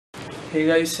Hey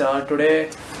guys,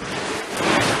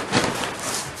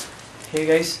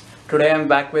 today I'm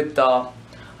back with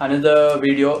another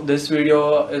video. This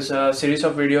video is a series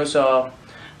of videos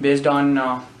based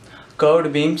on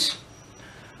curved beams.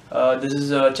 This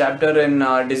is a chapter in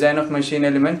design of machine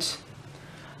elements.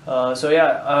 This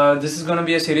is going to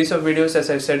be a series of videos. As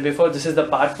I said before, this is the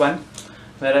part 1,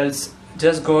 where I'll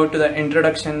just go to the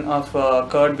introduction of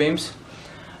curved beams.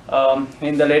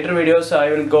 In the later videos,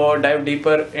 I will dive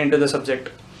deeper into the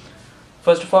subject.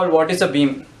 First of all, what is a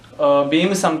beam?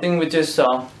 Beam is something which is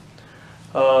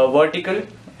vertical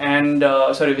and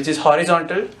which is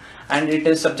horizontal, and it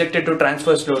is subjected to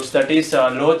transverse loads. That is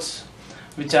loads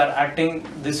which are acting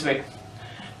this way.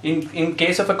 In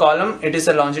case of a column, it is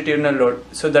a longitudinal load.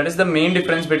 So that is the main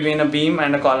difference between a beam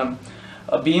and a column.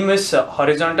 A beam is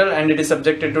horizontal and it is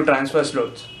subjected to transverse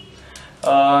loads.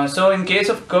 So in case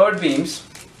of curved beams,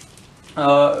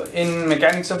 in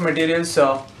mechanics of materials,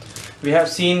 we have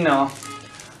seen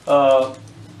the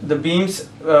beams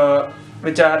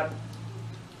which are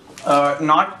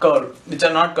not curved, which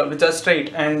are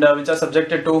straight, and which are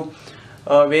subjected to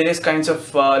various kinds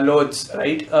of loads,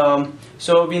 right?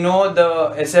 So we know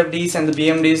the SFDs and the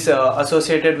BMDs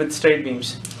associated with straight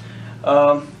beams.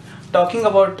 Talking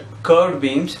about curved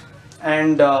beams,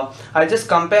 and I'll just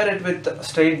compare it with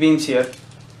straight beams here.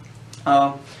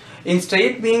 In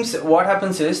straight beams, what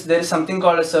happens is there is something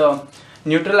called as a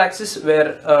neutral axis,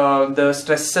 where the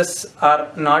stresses are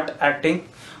not acting,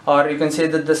 or you can say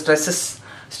that the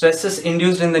stresses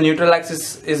induced in the neutral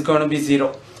axis is going to be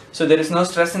zero. So there is no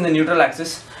stress in the neutral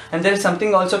axis, and there is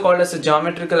something also called as a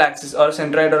geometrical axis or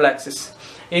centroidal axis.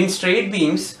 In straight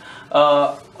beams,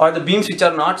 or the beams which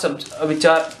are not which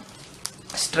are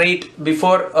straight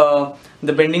before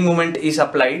the bending moment is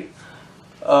applied,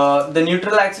 the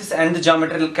neutral axis and the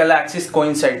geometrical axis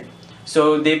coincide,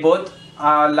 so they both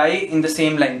lie in the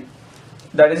same line.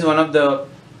 That is one of the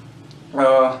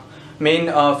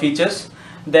main features.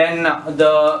 Then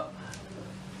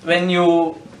when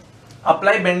you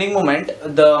apply bending moment,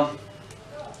 the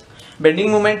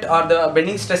bending moment or the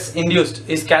bending stress induced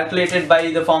is calculated by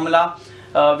the formula.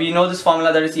 We know this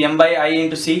formula, that is m by I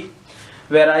into c,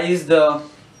 where I is the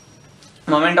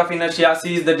moment of inertia,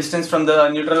 c is the distance from the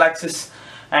neutral axis,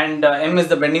 and m is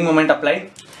the bending moment applied.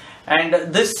 And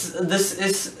this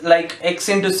is like x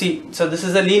into c, so this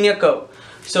is a linear curve.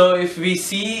 So if we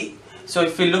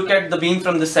look at the beam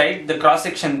from the side, the cross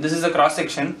section, this is a cross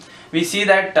section, we see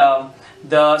that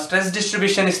the stress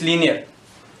distribution is linear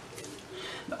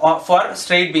for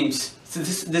straight beams. So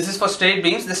this is for straight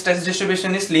beams, the stress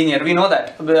distribution is linear. We know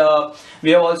that.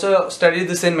 We have also studied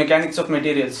this in mechanics of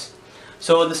materials.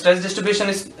 So the stress distribution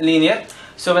is linear.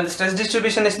 So when the stress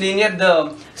distribution is linear,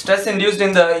 the stress induced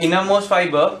in the innermost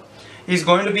fiber is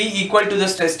going to be equal to the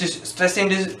stress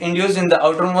induced in the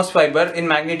outermost fiber in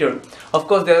magnitude. Of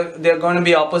course, they're going to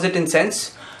be opposite in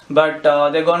sense, but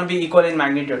they're going to be equal in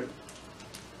magnitude.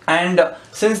 And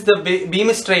since the beam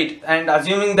is straight, and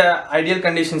assuming the ideal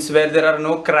conditions where there are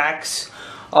no cracks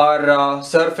or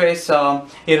surface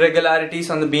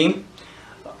irregularities on the beam,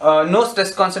 no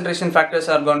stress concentration factors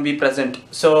are going to be present.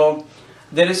 So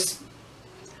there is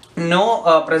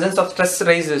no presence of stress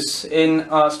raises in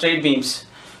straight beams.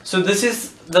 So these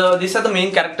are the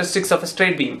main characteristics of a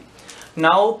straight beam.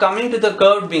 Now coming to the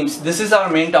curved beams, this is our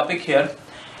main topic here.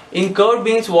 In curved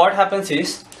beams, what happens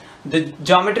is the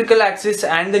geometrical axis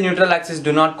and the neutral axis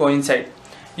do not coincide.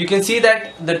 You can see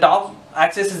that the top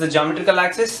axis is the geometrical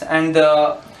axis, and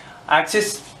the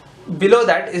axis below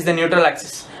that is the neutral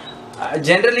axis.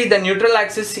 Generally, the neutral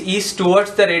axis is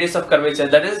towards the radius of curvature.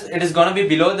 That is, it is going to be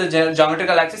below the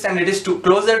geometrical axis, and it is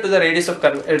closer to the radius of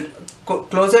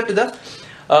closer to the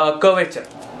curvature.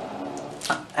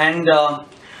 And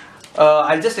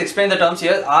I'll just explain the terms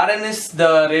here. Rn is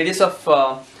the radius of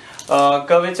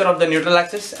curvature of the neutral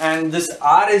axis, and this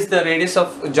R is the radius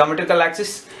of geometrical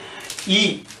axis.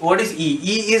 E, what is E?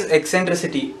 E is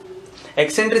eccentricity.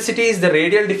 Eccentricity is the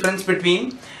radial difference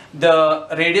between the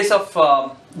radius of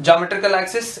geometrical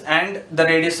axis and the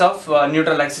radius of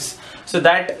neutral axis. So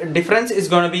that difference is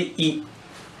going to be E.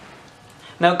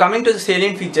 Now coming to the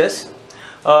salient features,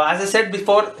 as I said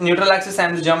before, neutral axis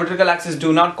and the geometrical axis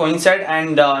do not coincide,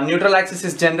 and neutral axis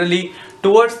is generally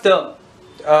towards the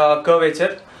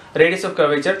radius of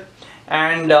curvature.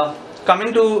 And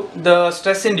coming to the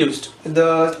stress induced,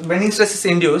 the bending stress is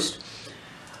induced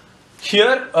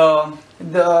here.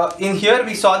 In here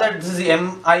we saw that this is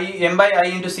m by I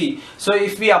into c. So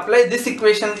if we apply this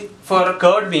equation for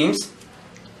curved beams,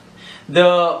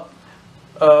 the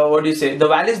the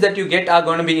values that you get are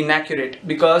going to be inaccurate,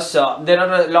 because there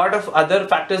are a lot of other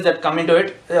factors that come into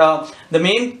it. The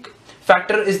main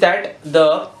factor is that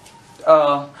the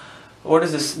what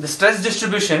is this? The stress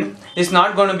distribution is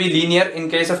not going to be linear in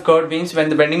case of curved beams when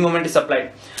the bending moment is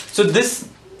applied. So this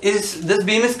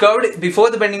beam is curved before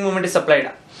the bending moment is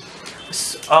applied.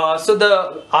 So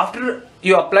after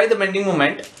you apply the bending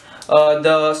moment,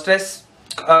 the stress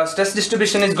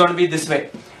distribution is going to be this way.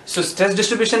 So stress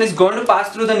distribution is going to pass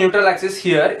through the neutral axis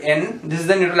here, N. This is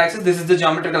the neutral axis, this is the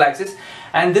geometrical axis,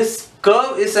 and this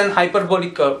curve is an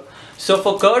hyperbolic curve. So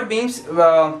for curved beams,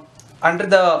 under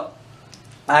the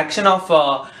action of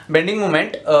bending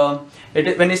moment,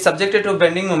 when it's subjected to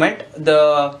bending moment,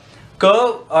 the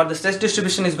curve or the stress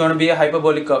distribution is going to be a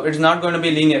hyperbolic curve. It's not going to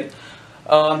be linear.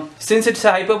 Since it's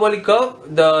a hyperbolic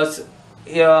curve, the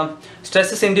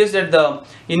stress is induced at the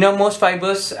innermost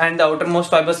fibers and the outermost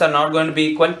fibers are not going to be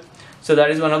equal. So that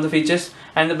is one of the features.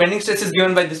 And the bending stress is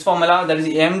given by this formula, that is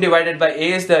M divided by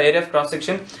A is the area of cross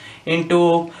section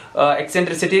into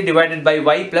eccentricity divided by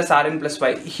Y plus Rn plus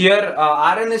Y. Here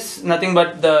Rn is nothing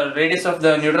but the radius of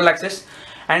the neutral axis,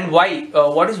 and Y,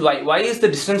 what is Y? Y is the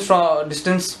distance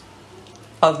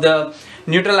of the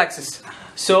neutral axis.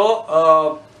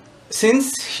 So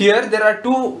since here there are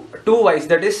two Y's,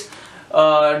 that is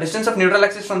distance of neutral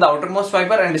axis from the outermost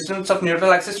fiber and distance of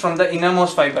neutral axis from the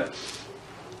innermost fiber.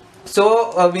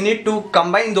 So we need to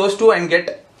combine those two and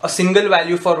get a single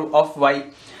value of Y.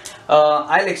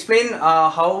 I'll explain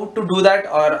how to do that,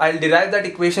 or I'll derive that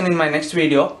equation in my next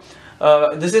video.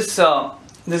 This is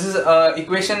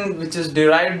equation which is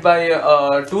derived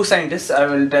by two scientists. I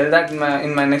will tell that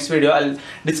in my next video. I'll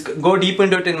go deep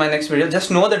into it in my next video.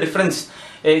 Just know the difference.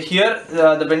 Here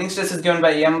the bending stress is given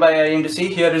by M by I into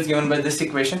C. Here is given by this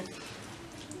equation.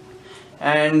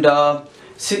 And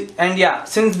yeah,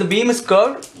 since the beam is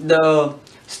curved, the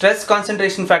stress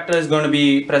concentration factor is going to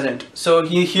be present. So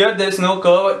here there is no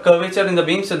curvature in the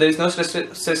beam, so there is no stress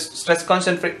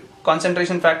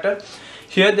concentration factor.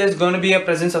 Here there is going to be a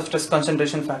presence of stress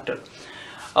concentration factor.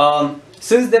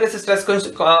 Since there is a stress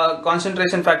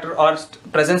concentration factor or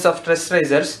presence of stress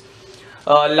risers,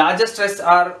 larger stress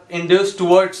are induced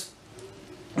towards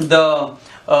the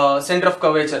center of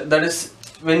curvature. That is,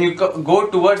 when you go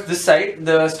towards this side,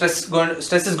 the stress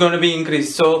is going to be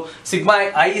increased. So sigma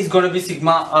I is going to be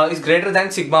is greater than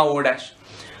sigma O dash.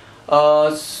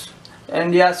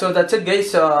 And yeah, so that's it,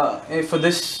 guys, for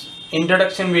this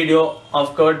introduction video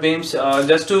of curved beams.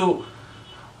 Just to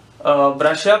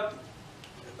brush up,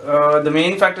 the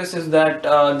main factors is that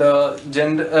the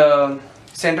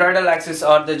centroidal axis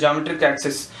or the geometric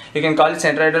axis, you can call it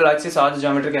centroidal axis or the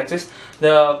geometric axis.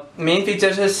 The main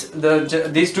features is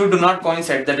these two do not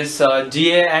coincide, that is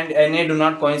GA and NA do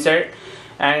not coincide,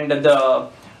 and the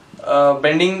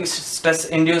bending stress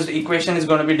induced equation is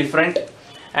going to be different,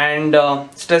 and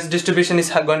stress distribution is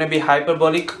going to be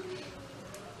hyperbolic,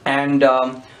 and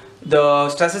the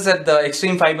stresses at the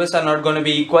extreme fibers are not going to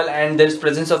be equal, and there is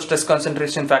presence of stress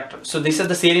concentration factor. So these are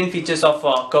the salient features of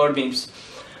curved beams.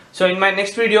 So in my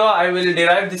next video I will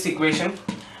derive this equation,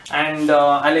 and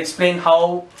I'll explain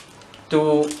how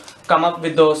to come up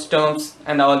with those terms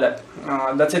and all that.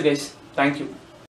 That's it, guys. Thank you.